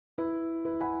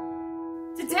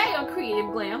Today on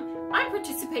Creative Glam, I'm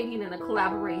participating in a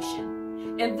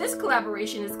collaboration, and this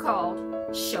collaboration is called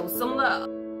Show Some Love.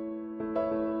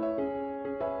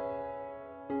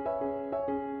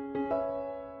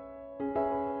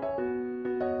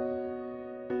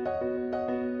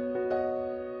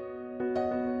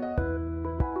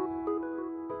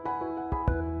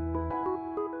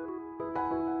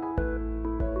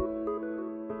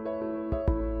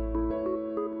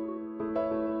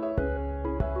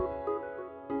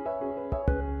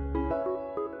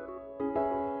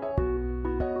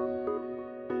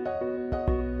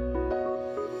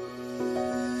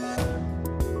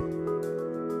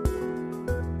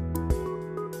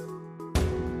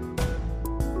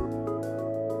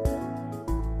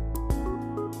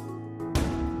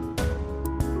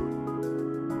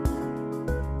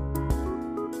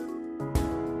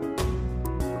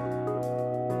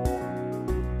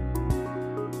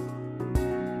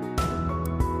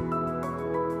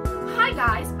 Hi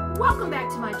guys, welcome back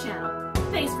to my channel.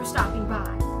 Thanks for stopping by.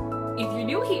 If you're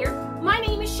new here, my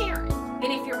name is Sharon, and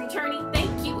if you're returning,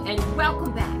 thank you and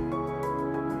welcome back.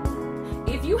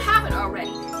 If you haven't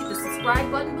already, hit the subscribe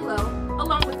button below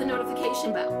along with the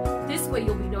notification bell. This way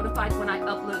you'll be notified when I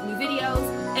upload new videos,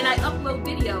 and I upload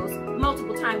videos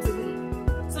multiple times a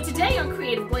week. So today on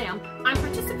Creative Glam, I'm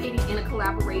participating in a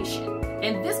collaboration,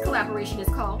 and this collaboration is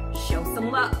called Show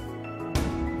Some Love.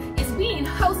 It's being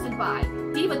hosted by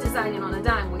Diva Designing on a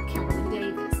Dime with Kimberly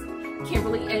Davis.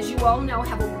 Kimberly, as you all know,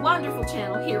 have a wonderful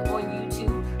channel here on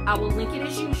YouTube. I will link it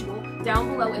as usual down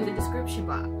below in the description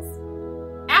box.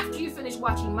 After you finish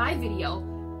watching my video,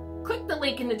 click the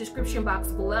link in the description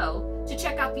box below to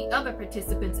check out the other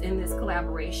participants in this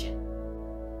collaboration.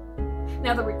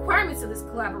 Now, the requirements of this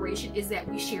collaboration is that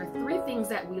we share 3 things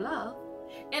that we love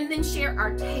and then share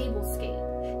our tablescape.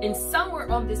 And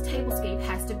somewhere on this tablescape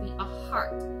has to be a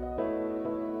heart.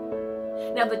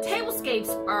 Now the tablescapes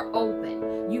are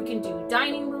open. You can do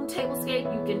dining room tablescape,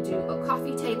 you can do a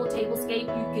coffee table tablescape,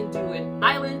 you can do an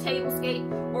island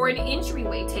tablescape, or an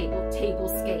entryway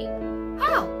tablescape.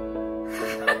 How?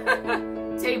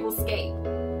 Tablescape.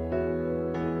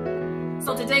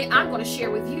 So today I'm going to share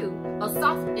with you a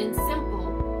soft and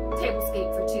simple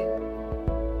tablescape for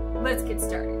 2. Let's get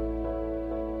started.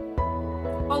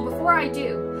 Oh, before I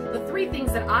do, the 3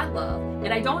 things that I love,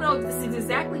 and I don't know if this is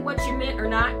exactly what you meant or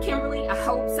not, Kimberly, I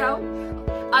hope so.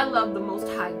 I love the Most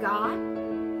High God,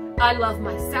 I love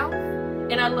myself,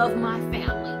 and I love my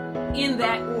family, in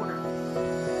that order.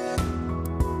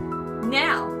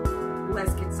 Now,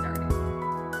 let's get started.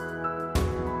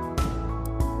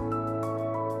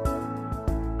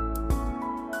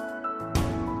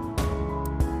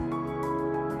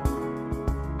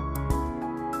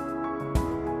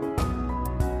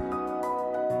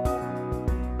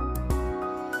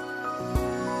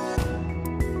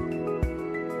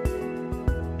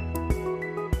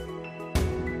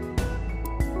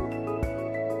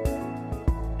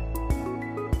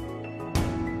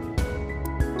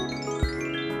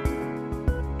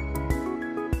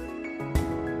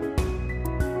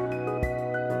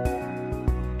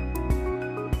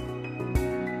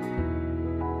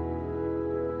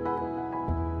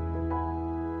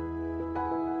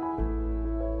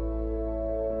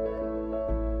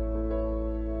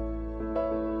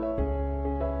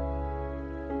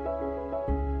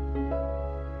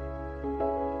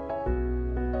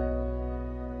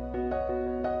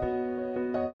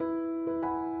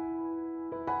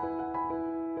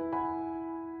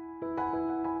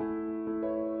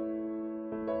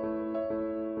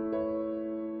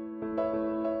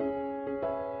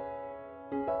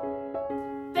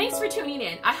 Thanks for tuning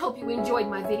in. I hope you enjoyed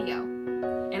my video.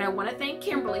 And I want to thank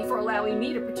Kimberly for allowing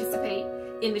me to participate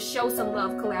in the Show Some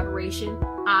Love collaboration.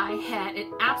 I had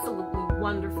an absolutely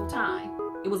wonderful time.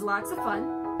 It was lots of fun,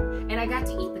 and I got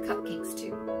to eat the cupcakes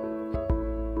too.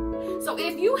 So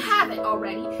if you haven't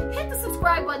already, hit the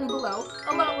subscribe button below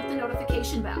along with the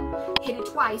notification bell. Hit it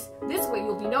twice. This way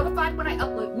you'll be notified when I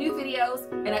upload new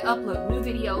videos, and I upload new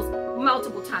videos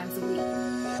multiple times a week.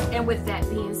 And with that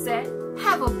being said,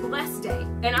 have a blessed day,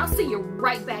 and I'll see you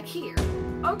right back here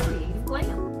on Creative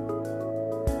Glam.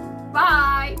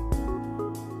 Bye!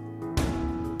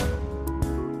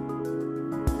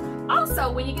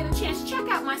 Also, when you get a chance, check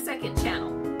out my second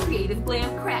channel, Creative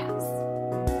Glam Crafts.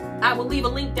 I will leave a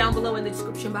link down below in the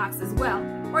description box as well,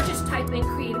 or just type in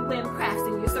Creative Glam Crafts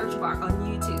in your search bar on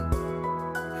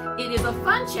YouTube. It is a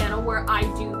fun channel where I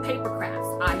do paper crafts.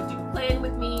 I do plan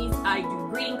with me's, I do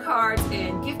greeting cards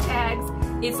and gift tags.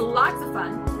 It's lots of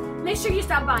fun. Make sure you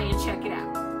stop by and check it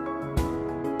out.